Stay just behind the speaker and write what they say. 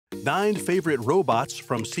9 favorite robots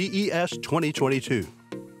from CES 2022.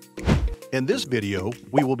 In this video,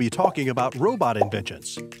 we will be talking about Robotic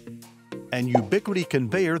Inventions, an Ubiquity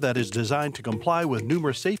Conveyor that is designed to comply with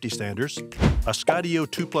numerous safety standards, a Skydio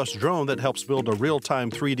 2+ drone that helps build a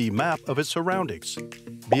real-time 3D map of its surroundings,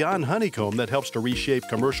 beyond Honeycomb that helps to reshape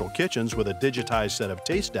commercial kitchens with a digitized set of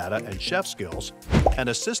taste data and chef skills, an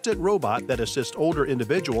assistant robot that assists older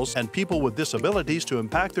individuals and people with disabilities to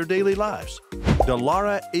impact their daily lives,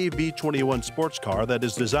 Dallara AV-21 sports car that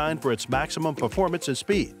is designed for its maximum performance and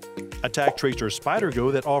speed, a Tactracer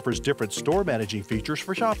SpiderGo that offers different store managing features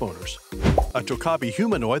for shop owners, a TOCABI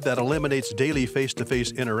Umanoid that eliminates daily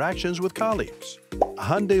face-to-face interactions with colleagues, a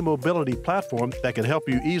Hyundai mobility platform that can help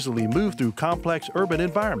you easily move through complex urban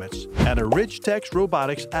environments, and a Richtech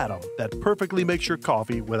Robotics Atom that perfectly makes your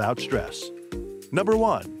coffee without stress. Number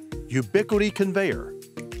 1. Ubiquity Conveyor.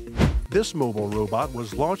 This mobile robot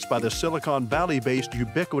was launched by the Silicon Valley-based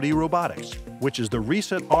Ubiquity Robotics, which is the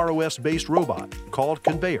recent ROS-based robot called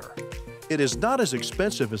Conveyor. It is not as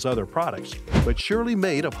expensive as other products, but surely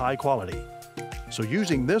made of high quality. So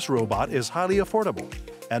using this robot is highly affordable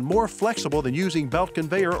and more flexible than using belt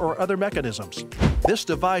conveyor or other mechanisms. This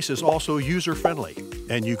device is also user-friendly,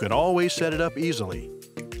 and you can always set it up easily.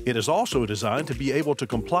 It is also designed to be able to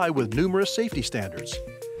comply with numerous safety standards.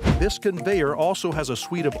 This conveyor also has a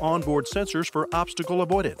suite of onboard sensors for obstacle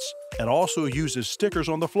avoidance and also uses stickers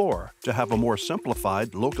on the floor to have a more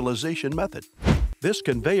simplified localization method. This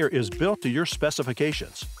conveyor is built to your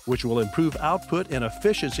specifications, which will improve output and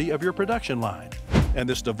efficiency of your production line. And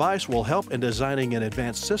this device will help in designing an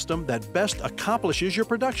advanced system that best accomplishes your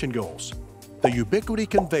production goals. The Ubiquity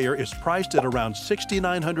Conveyor is priced at around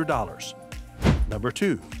 $6,900. Number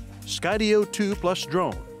 2. Skydio 2+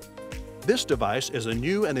 drone. This device is a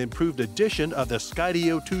new and improved edition of the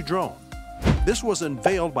Skydio 2 drone. This was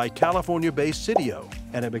unveiled by California-based Sydio,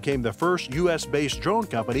 and it became the first US-based drone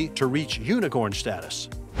company to reach unicorn status.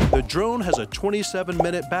 The drone has a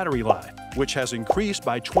 27-minute battery life, which has increased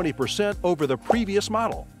by 20% over the previous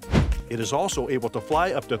model. It is also able to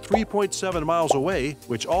fly up to 3.7 miles away,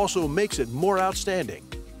 which also makes it more outstanding.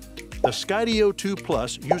 The Skydio 2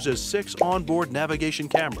 Plus uses 6 onboard navigation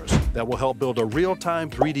cameras that will help build a real-time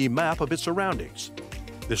 3D map of its surroundings.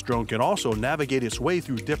 This drone can also navigate its way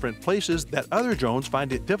through different places that other drones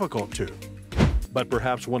find it difficult to. But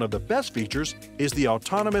perhaps one of the best features is the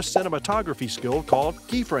autonomous cinematography skill called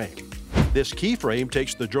keyframe. This keyframe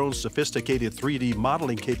takes the drone's sophisticated 3D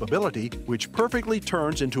modeling capability, which perfectly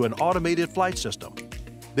turns into an automated flight system.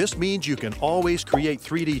 This means you can always create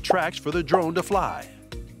 3D tracks for the drone to fly.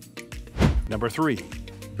 Number 3.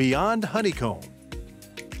 Beyond Honeycomb.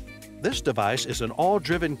 This device is an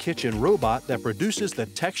all-driven kitchen robot that produces the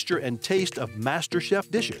texture and taste of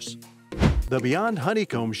MasterChef dishes. The Beyond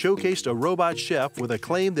Honeycomb showcased a robot chef with a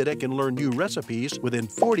claim that it can learn new recipes within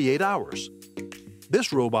 48 hours.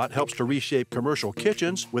 This robot helps to reshape commercial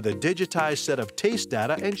kitchens with a digitized set of taste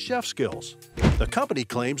data and chef skills. The company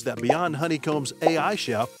claims that Beyond Honeycomb's AI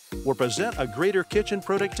chef will present a greater kitchen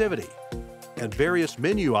productivity and various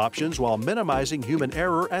menu options while minimizing human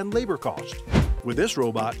error and labor cost. With this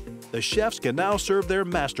robot, the chefs can now serve their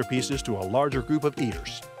masterpieces to a larger group of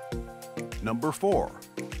eaters. Number 4.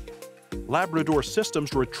 Labrador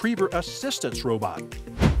Systems Retriever Assistance Robot.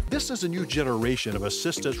 This is a new generation of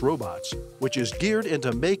assistance robots, which is geared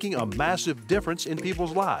into making a massive difference in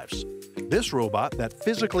people's lives. This robot that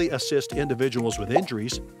physically assists individuals with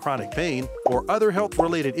injuries, chronic pain, or other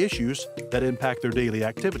health-related issues that impact their daily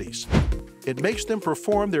activities. It makes them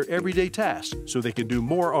perform their everyday tasks so they can do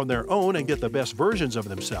more on their own and get the best versions of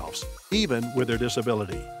themselves, even with their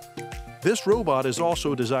disability. This robot is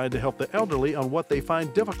also designed to help the elderly on what they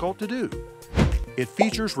find difficult to do. It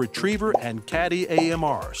features retriever and caddy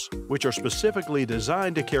AMRs, which are specifically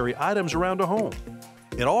designed to carry items around a home.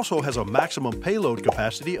 It also has a maximum payload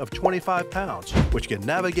capacity of 25 pounds, which can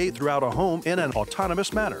navigate throughout a home in an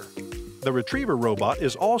autonomous manner. The retriever robot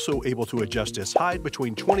is also able to adjust its height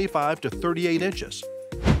between 25 to 38 inches.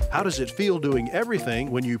 How does it feel doing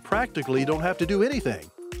everything when you practically don't have to do anything?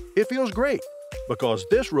 It feels great, because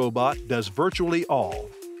this robot does virtually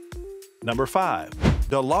all. Number 5.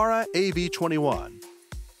 Dallara AV-21.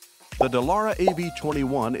 The Dallara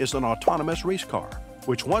AV-21 is an autonomous race car,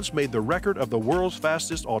 which once made the record of the world's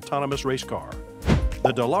fastest autonomous race car.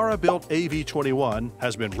 The Dallara-built AV-21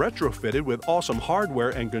 has been retrofitted with awesome hardware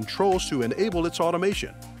and controls to enable its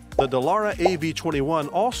automation. The Dallara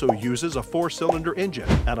AV-21 also uses a 4-cylinder engine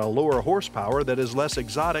and a lower horsepower that is less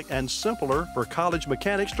exotic and simpler for college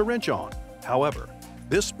mechanics to wrench on. However,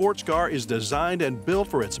 this sports car is designed and built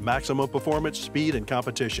for its maximum performance, speed, and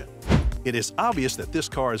competition. It is obvious that this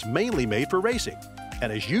car is mainly made for racing.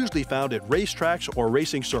 and is usually found at racetracks or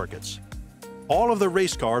racing circuits. All of the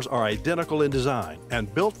race cars are identical in design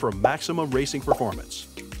and built for maximum racing performance.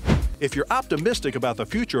 If you're optimistic about the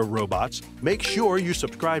future of robots, make sure you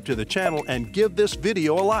subscribe to the channel and give this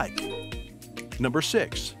video a like. Number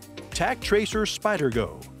 6. Tactracer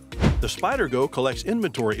SpiderGo. The SpiderGo collects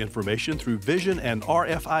inventory information through vision and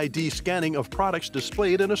RFID scanning of products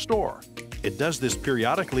displayed in a store. It does this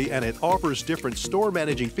periodically, and it offers different store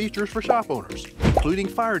managing features for shop owners, including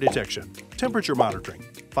fire detection, temperature monitoring,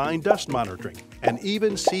 fine dust monitoring, and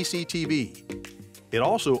even CCTV. It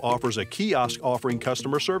also offers a kiosk offering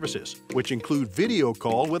customer services, which include video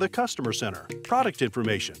call with a customer center, product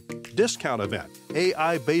information, discount event,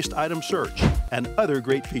 AI-based item search, and other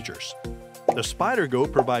great features. The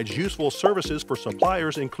SpiderGo provides useful services for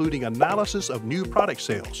suppliers, including analysis of new product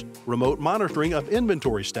sales, remote monitoring of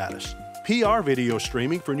inventory status, PR video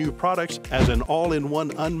streaming for new products as an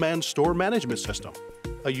all-in-one unmanned store management system.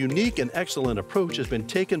 A unique and excellent approach has been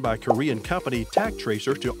taken by Korean company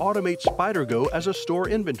Tactracer to automate SpiderGo as a store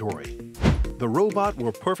inventory. The robot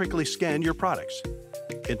will perfectly scan your products.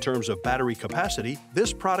 In terms of battery capacity,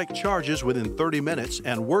 this product charges within 30 minutes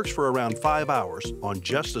and works for around 5 hours on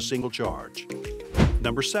just a single charge.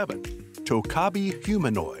 Number 7. TOCABI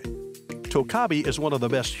Umanoid. TOCABI is one of the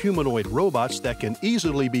best humanoid robots that can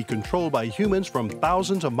easily be controlled by humans from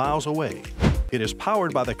thousands of miles away. It is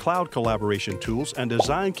powered by the cloud collaboration tools and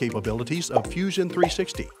design capabilities of Fusion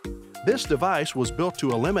 360. This device was built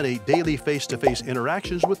to eliminate daily face-to-face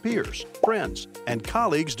interactions with peers, friends, and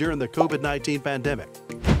colleagues during the COVID-19 pandemic.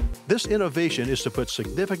 This innovation is to put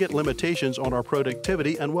significant limitations on our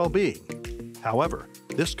productivity and well-being. However,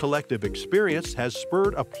 this collective experience has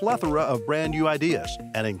spurred a plethora of brand new ideas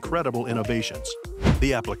and incredible innovations.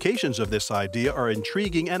 The applications of this idea are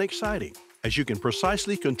intriguing and exciting, as you can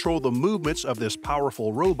precisely control the movements of this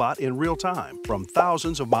powerful robot in real time from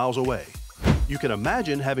thousands of miles away. You can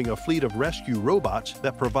imagine having a fleet of rescue robots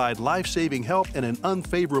that provide life-saving help in an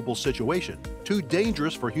unfavorable situation, too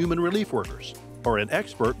dangerous for human relief workers, or an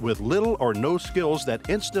expert with little or no skills that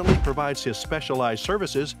instantly provides his specialized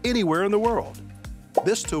services anywhere in the world.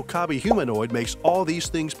 This TOCABI humanoid makes all these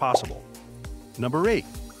things possible. Number 8.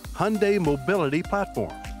 Hyundai Mobility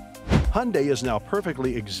Platform. Hyundai is now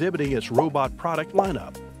perfectly exhibiting its robot product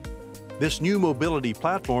lineup. This new mobility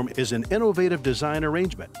platform is an innovative design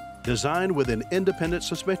arrangement, designed with an independent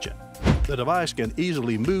suspension. The device can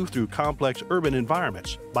easily move through complex urban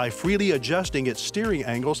environments by freely adjusting its steering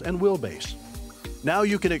angles and wheelbase. Now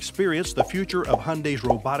you can experience the future of Hyundai's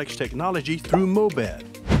robotics technology through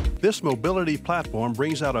Mobed. This mobility platform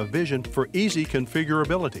brings out a vision for easy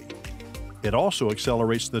configurability. It also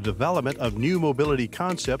accelerates the development of new mobility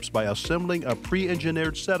concepts by assembling a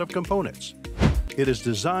pre-engineered set of components. It is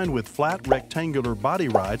designed with flat rectangular body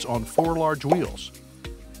rides on 4 large wheels.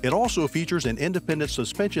 It also features an independent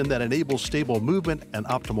suspension that enables stable movement and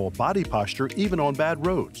optimal body posture even on bad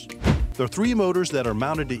roads. The 3 motors that are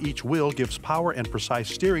mounted to each wheel gives power and precise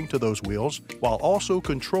steering to those wheels while also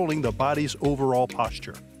controlling the body's overall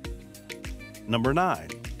posture. Number 9.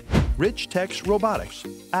 Richtech Robotics,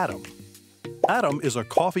 Atom. Atom is a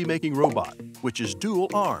coffee-making robot, which is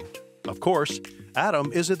dual-armed. Of course,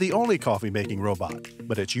 Atom isn't the only coffee-making robot,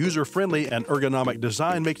 but its user-friendly and ergonomic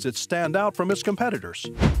design makes it stand out from its competitors.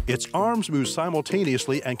 Its arms move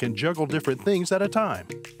simultaneously and can juggle different things at a time.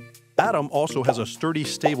 Atom also has a sturdy,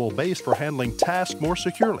 stable base for handling tasks more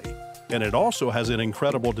securely, and it also has an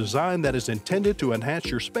incredible design that is intended to enhance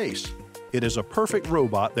your space. It is a perfect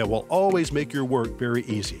robot that will always make your work very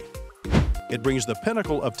easy. It brings the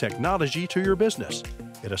pinnacle of technology to your business.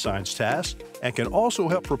 It assigns tasks and can also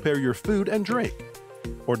help prepare your food and drink,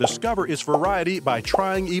 or discover its variety by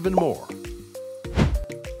trying even more.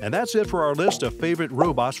 And that's it for our list of favorite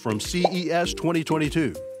robots from CES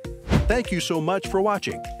 2022. Thank you so much for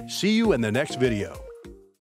watching. See you in the next video.